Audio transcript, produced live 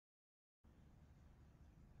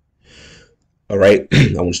All right,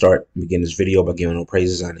 I want to begin this video by giving all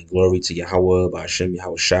praises, honor, and glory to Yahweh, Bahashem,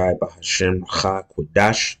 Yahweh Shai, Bahashem, Chak,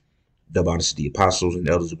 Quadash, double honors to the apostles and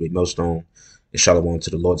elders of Great Millstone, and shalom to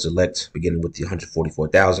the Lord's elect, beginning with the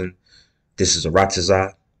 144,000. This is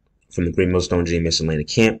Aratazah from the Great Millstone GMS Atlanta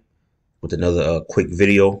camp with another quick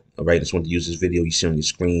video. All right, I just want to use this video you see on your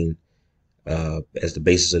screen as the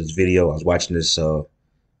basis of this video. I was watching this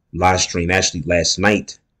live stream actually last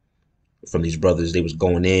night from these brothers. They was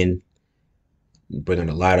going in, bringing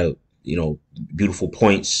a lot of, beautiful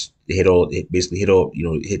points. They basically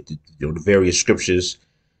hit the various scriptures.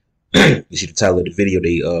 You see the title of the video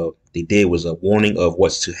they did was a warning of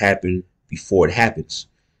what's to happen before it happens,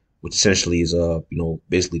 which essentially is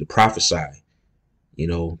basically to prophesy,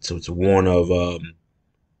 to warn of the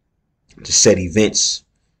said events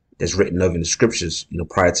that's written of in the scriptures,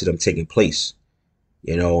 prior to them taking place,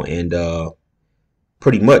 and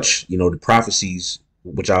pretty much, the prophecies,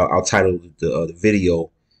 which I'll title the video,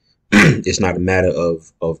 it's not a matter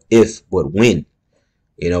of if, but when.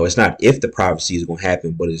 It's not if the prophecy is going to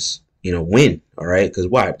happen, but it's, when. All right. Because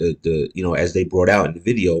why? As they brought out in the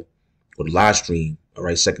video or the live stream, all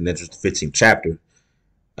right, 2nd Esdras, the 15th chapter,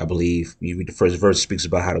 I believe, you read the first verse, speaks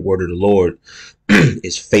about how the word of the Lord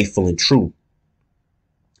is faithful and true,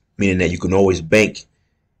 meaning that you can always bank,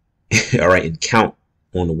 all right, and count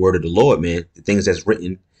on the word of the Lord, man. The things that's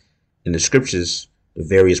written in the scriptures, the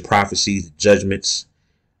various prophecies, the judgments,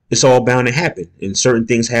 it's all bound to happen. And certain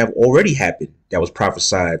things have already happened that was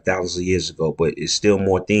prophesied thousands of years ago, but it's still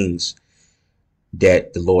more things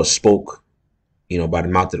that the Lord spoke, by the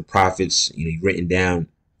mouth of the prophets, written down,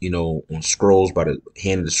 on scrolls by the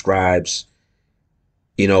hand of the scribes.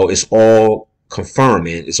 It's all confirmed,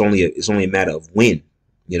 man. It's only a matter of when,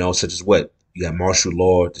 such as what? You got martial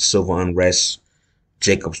law, the civil unrest,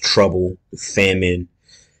 Jacob's trouble, the famine,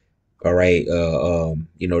 all right, the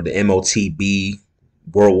MOTB,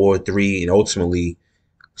 World War III, and ultimately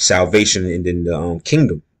salvation and then the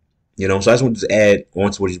kingdom. So I just wanted to add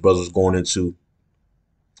on to what these brothers was going into.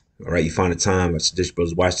 All right, you find the time. I suggest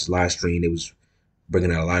brothers watch this live stream. It was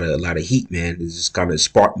bringing out a lot of heat, man. It just kind of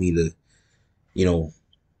sparked me to,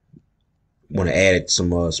 want to add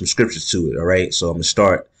some scriptures to it. All right, so I'm gonna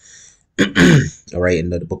start. All right, in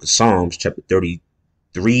the book of Psalms, chapter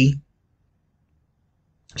 33.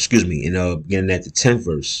 Excuse me, beginning at the 10th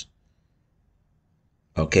verse.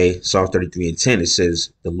 Okay, Psalm 33 and 10, it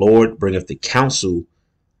says, "The Lord bringeth the counsel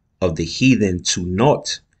of the heathen to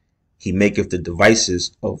naught. He maketh the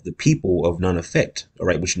devices of the people of none effect." All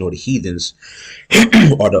right, which the heathens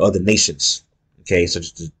are the other nations. Okay,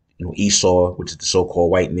 such as Esau, which is the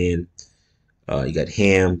so-called white man. You got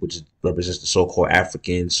Ham, which represents the so-called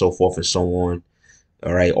African, so forth and so on.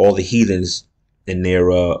 All right, all the heathens and their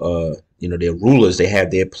their rulers, they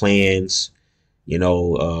have their plans.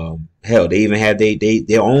 Hell, they even have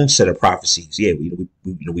their own set of prophecies. Yeah,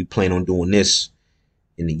 we plan on doing this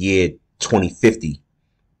in the year 2050.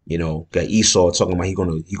 Got Esau talking about he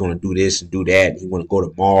gonna do this and do that. He want to go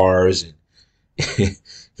to Mars and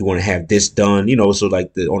he want to have this done. So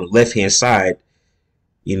like on the left hand side,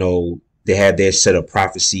 they have their set of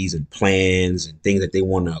prophecies and plans and things that they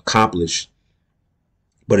want to accomplish.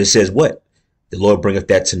 But it says what? The Lord bringeth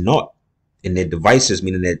that to naught. And their devices,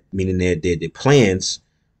 meaning their plans,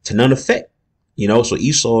 to none effect. So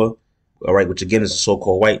Esau, all right, which again is a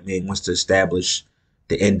so-called white man, wants to establish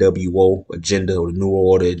the NWO agenda or the New World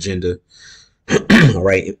Order agenda, all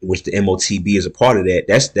right, which the MOTB is a part of that.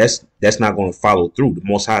 That's not going to follow through. The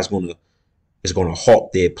Most High is going to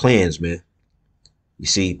halt their plans, man. You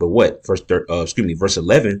see, but what? Verse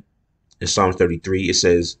 11 in Psalm 33, it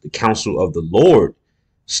says, "The counsel of the Lord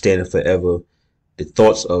standeth forever, the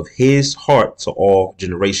thoughts of his heart to all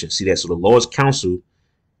generations." See that? So the Lord's counsel,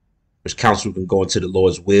 which counsel can go into the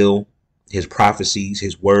Lord's will, his prophecies,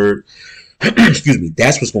 his word, excuse me,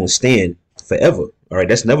 that's what's going to stand forever. All right.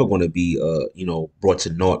 That's never going to be, brought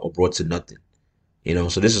to naught or brought to nothing.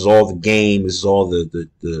 So this is all the game. This is all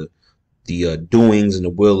the doings and the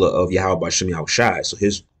will of Yahweh Bahashem Yahweh Shai. So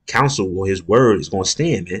his counsel or his word is going to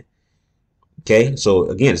stand, man. Okay. So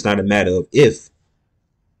again, it's not a matter of if,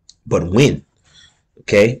 but when.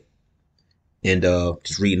 Okay, and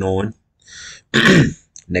just reading on.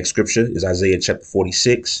 Next scripture is Isaiah chapter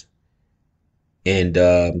 46, and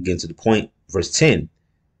getting to the point, verse 10.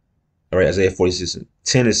 All right, Isaiah 46 and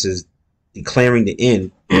 10, it says, "Declaring the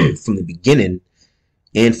end from the beginning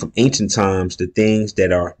and from ancient times, the things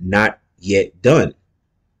that are not yet done."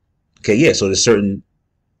 Okay, yeah, so there's certain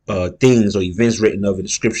things or events written of in the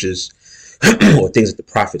scriptures or things that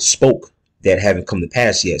the prophets spoke that haven't come to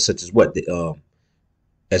pass yet, such as what?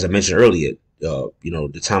 As I mentioned earlier,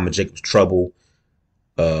 the time of Jacob's trouble,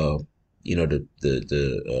 a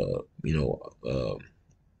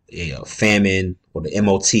famine or the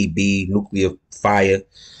MOTB, nuclear fire.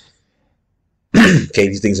 Okay,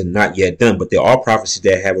 these things are not yet done, but there are prophecies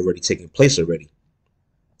that have already taken place already.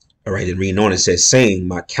 All right, and reading on, it says, saying,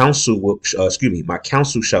 my counsel will, my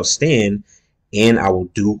counsel shall stand, and I will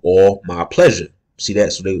do all my pleasure. See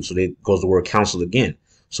that? So there goes the word counsel again.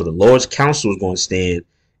 So the Lord's counsel is going to stand,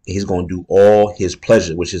 and he's going to do all his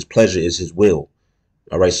pleasure, which his pleasure is his will.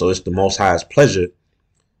 All right, so it's the Most High's pleasure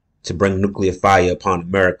to bring nuclear fire upon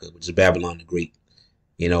America, which is Babylon the Great.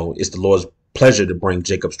 It's the Lord's pleasure to bring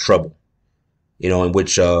Jacob's trouble. In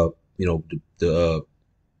which the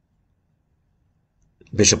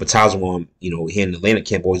Bishop Atazwan, here in the Atlanta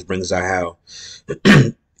camp always brings out how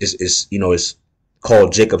it's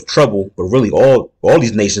called Jacob's trouble, but really all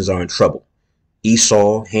these nations are in trouble.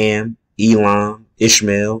 Esau, Ham, Elam,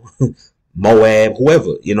 Ishmael, Moab,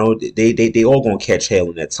 whoever, they all gonna catch hell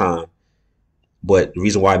in that time. But the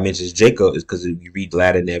reason why it mentions Jacob is because if you read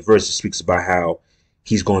later in that verse, it speaks about how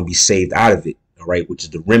he's going to be saved out of it, all right, which is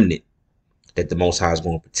the remnant that the Most High is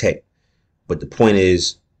going to protect. But the point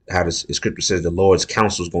is how the scripture says the Lord's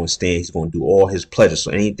counsel is going to stand. He's going to do all his pleasure. So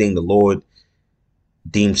anything the Lord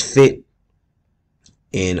deems fit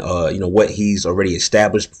and, what he's already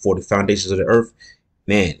established before the foundations of the earth,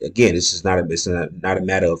 man, again, this is not a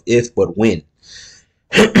matter of if, but when.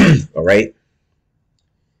 All right.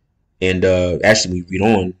 And actually, we read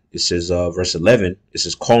on. It says, verse 11, it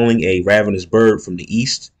says, calling a ravenous bird from the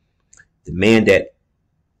east, the man that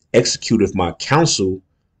executeth my counsel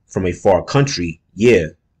from a far country. Yeah,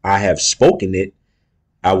 I have spoken it.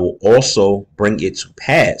 I will also bring it to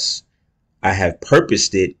pass. I have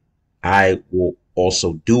purposed it. I will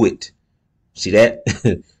also do it. See that?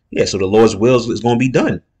 Yeah, so the Lord's will is going to be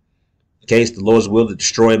done. Okay, it's the Lord's will to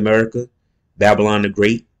destroy America, Babylon the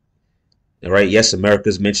Great. All right. Yes, America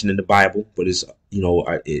is mentioned in the Bible, but it's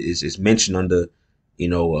it's mentioned under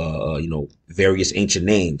various ancient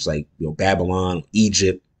names like Babylon,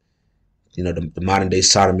 Egypt, the modern day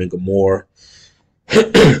Sodom and Gomorrah.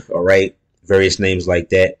 All right, various names like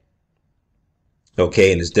that.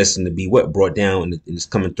 Okay, and it's destined to be brought down in this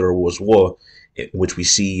coming Third World War, which we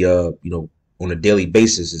see on a daily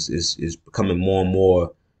basis is becoming more and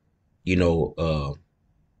more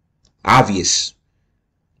obvious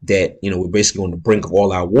that we're basically on the brink of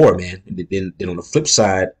all out war, man. And then on the flip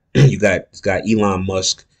side, you got Elon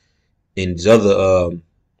Musk and these other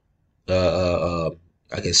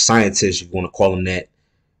I guess scientists, if you want to call them that.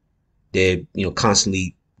 They're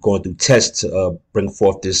constantly going through tests to bring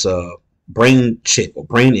forth this brain chip or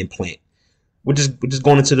brain implant, which is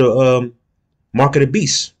going into the mark of the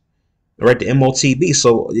beast, right? The MOTB.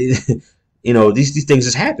 So these things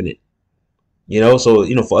is happening. So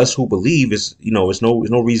for us who believe, it's it's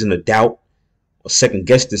no reason to doubt or second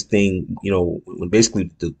guess this thing. When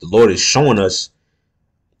basically the Lord is showing us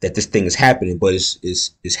that this thing is happening, but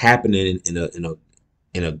it's happening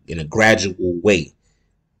in a gradual way.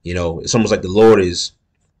 It's almost like the Lord is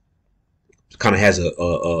kind of has a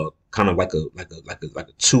kind of like a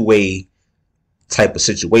two-way type of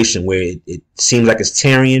situation where it seems like it's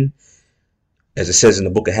tarrying, as it says in the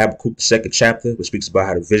book of Habakkuk, the 2nd chapter, which speaks about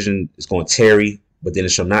how the vision is going to tarry, but then it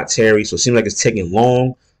shall not tarry. So it seems like it's taking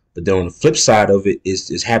long, but then on the flip side of it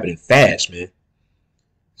is happening fast, man.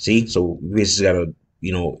 See, so we just gotta,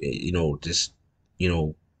 just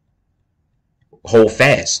hold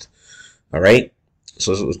fast. All right.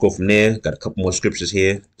 So let's go from there. Got a couple more scriptures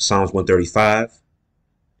here. Psalms 135,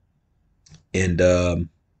 and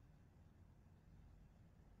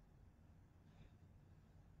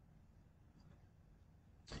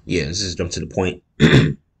yeah, let's just jump to the point.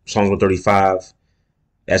 Psalms 135.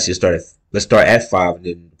 Let's start at 5, and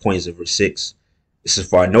then the point is in verse 6. It says,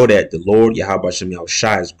 for I know that the Lord Yahweh Shem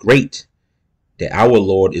Yahushua is great, that our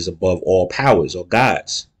Lord is above all powers or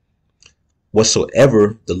gods.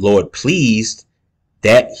 Whatsoever the Lord pleased,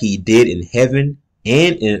 that he did in heaven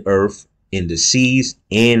and in earth, in the seas,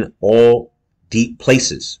 and all deep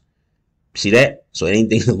places. See that? So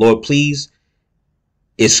anything the Lord pleased,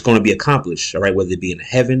 it's going to be accomplished. All right, whether it be in the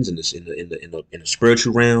heavens, in the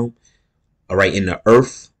spiritual realm, all right, in the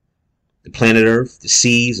earth, the planet Earth, the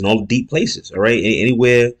seas, and all the deep places. All right,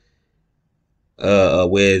 anywhere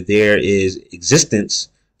where there is existence,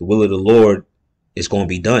 the will of the Lord is going to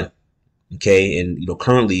be done. Okay, and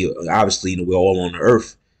currently, obviously, we're all on the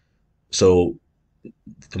earth, so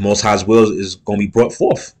the Most High's will is going to be brought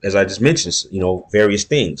forth, as I just mentioned. Various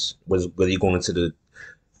things, whether you're going into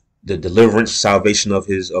the deliverance, salvation of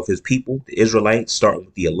his people, the Israelites, starting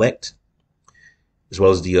with the elect, as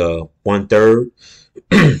well as the 1/3.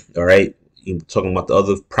 All right, you're talking about the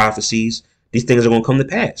other prophecies. These things are going to come to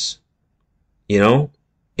pass. you know.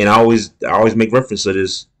 And I always make reference to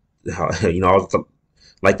this. How, I always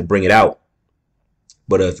like to bring it out.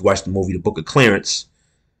 But if you watch the movie The Book of Clarence,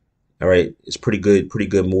 all right, it's pretty good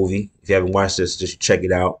movie. If you haven't watched this, just check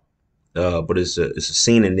it out. But it's a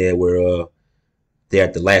scene in there where they're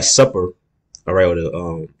at the Last Supper, all right,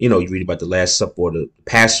 or you read about the Last Supper or the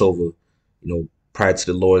Passover, prior to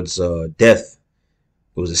the Lord's death.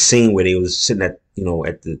 It was a scene where they was sitting at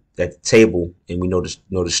the table, and we know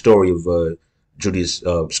the story of Judas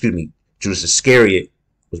Iscariot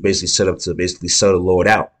was basically set up to basically sell the Lord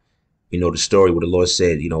out. The story where the Lord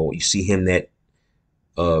said, you see him that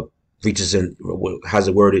reaches in, how's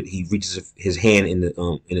it worded? He reaches his hand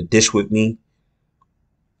in a dish with me.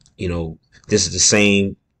 This is the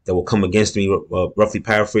same that will come against me. Roughly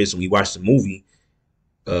paraphrased, when we watch the movie,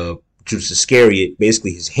 Judas Iscariot,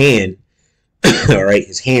 basically his hand, all right,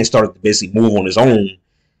 his hand started to basically move on his own,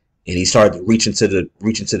 and he started to reach into the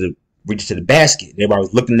basket. And everybody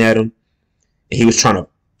was looking at him, and he was trying to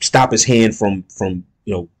stop his hand from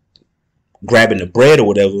grabbing the bread or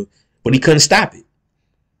whatever, but he couldn't stop it.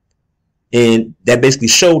 And that basically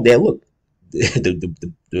showed that, look,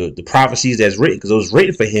 the prophecies that's written, because it was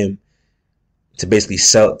written for him to basically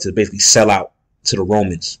sell out to the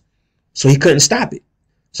Romans, so he couldn't stop it.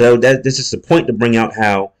 So this is the point to bring out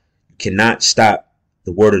how you cannot stop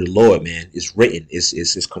the word of the Lord, man. It's written,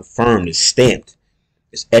 it's confirmed, it's stamped,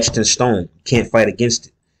 it's etched in stone. You can't fight against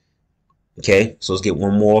it. Okay, so let's get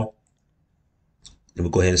one more, then we'll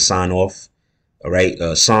go ahead and sign off. All right,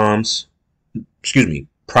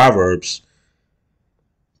 Proverbs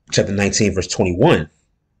chapter 19 verse 21,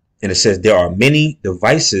 and it says, there are many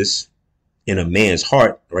devices in a man's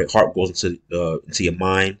heart. Right, heart goes into your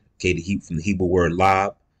mind. Okay, from the Hebrew word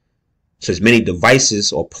lab. So there's many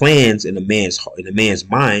devices or plans in a man's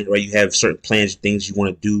mind. Right, you have certain plans, things you want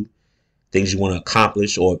to do, things you want to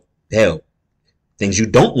accomplish, or hell, things you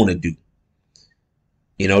don't want to do.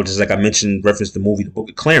 Just like I mentioned, reference the movie The Book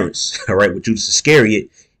of Clarence. All right, with Judas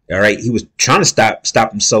Iscariot. All right, he was trying to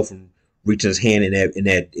stop himself from reaching his hand in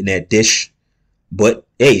that dish, but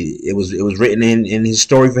hey, it was written in his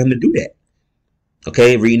story for him to do that.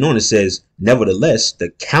 Okay, reading on, it says, nevertheless,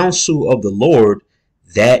 the counsel of the Lord,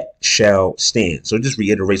 that shall stand. So it just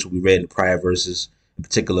reiterates what we read in the prior verses, in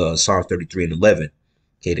particular Psalm 33 and 11.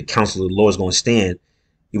 Okay, the counsel of the Lord is going to stand,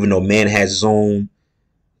 even though man has his own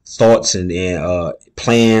thoughts and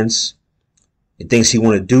plans and things he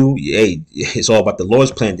want to do. Hey, it's all about the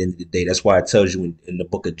Lord's plan at the end of the day. That's why it tells you in the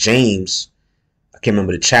book of James, I can't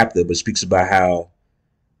remember the chapter, but it speaks about how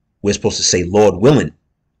we're supposed to say Lord willing.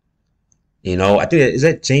 I think is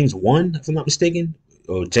that James 1, if I'm not mistaken,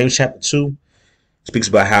 or James chapter 2, speaks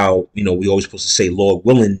about how we always supposed to say Lord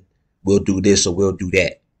willing, we'll do this or we'll do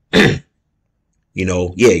that. Hey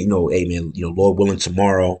man, Lord willing,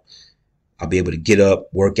 tomorrow I'll be able to get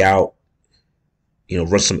up, work out,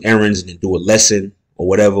 run some errands and then do a lesson or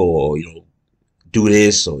whatever, or, do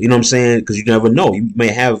this, or, what I'm saying? Because you never know. You may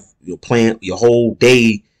have your plan, your whole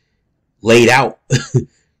day laid out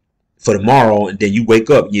for tomorrow, and then you wake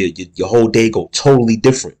up, your whole day go totally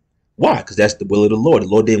different. Why? Because that's the will of the Lord. The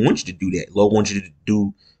Lord didn't want you to do that. The Lord wants you to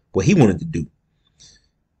do what he wanted to do.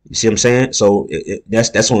 You see what I'm saying? So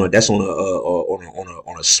that's on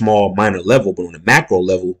a small minor level, but on a macro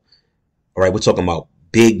level, all right, we're talking about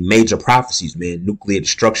big major prophecies, man. Nuclear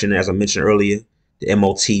destruction, as I mentioned earlier, the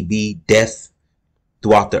MOTB, death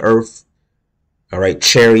throughout the earth. All right,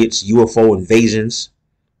 chariots, UFO invasions.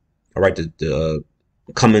 All right, the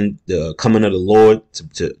coming of the Lord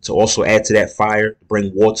to also add to that fire, to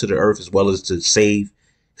bring war to the earth, as well as to save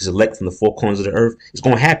his elect from the four corners of the earth. It's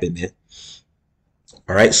going to happen, man.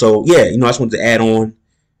 All right, so yeah, I just wanted to add on.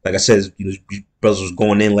 Like I said, brothers was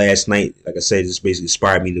going in last night. Like I said, this basically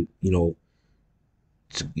inspired me to,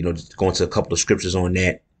 just go into a couple of scriptures on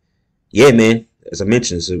that. Yeah, man. As I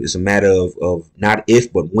mentioned, it's a matter of not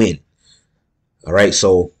if, but when. All right,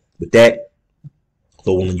 so with that,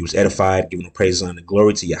 Lord willing, you was edified, giving the praise, honor, and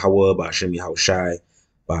glory to Yahweh, by Hashem Yahushai,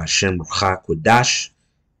 by Hashem Ruach Kodash.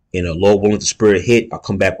 And Lord willing, the spirit hit, I'll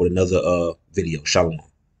come back with another video. Shalom.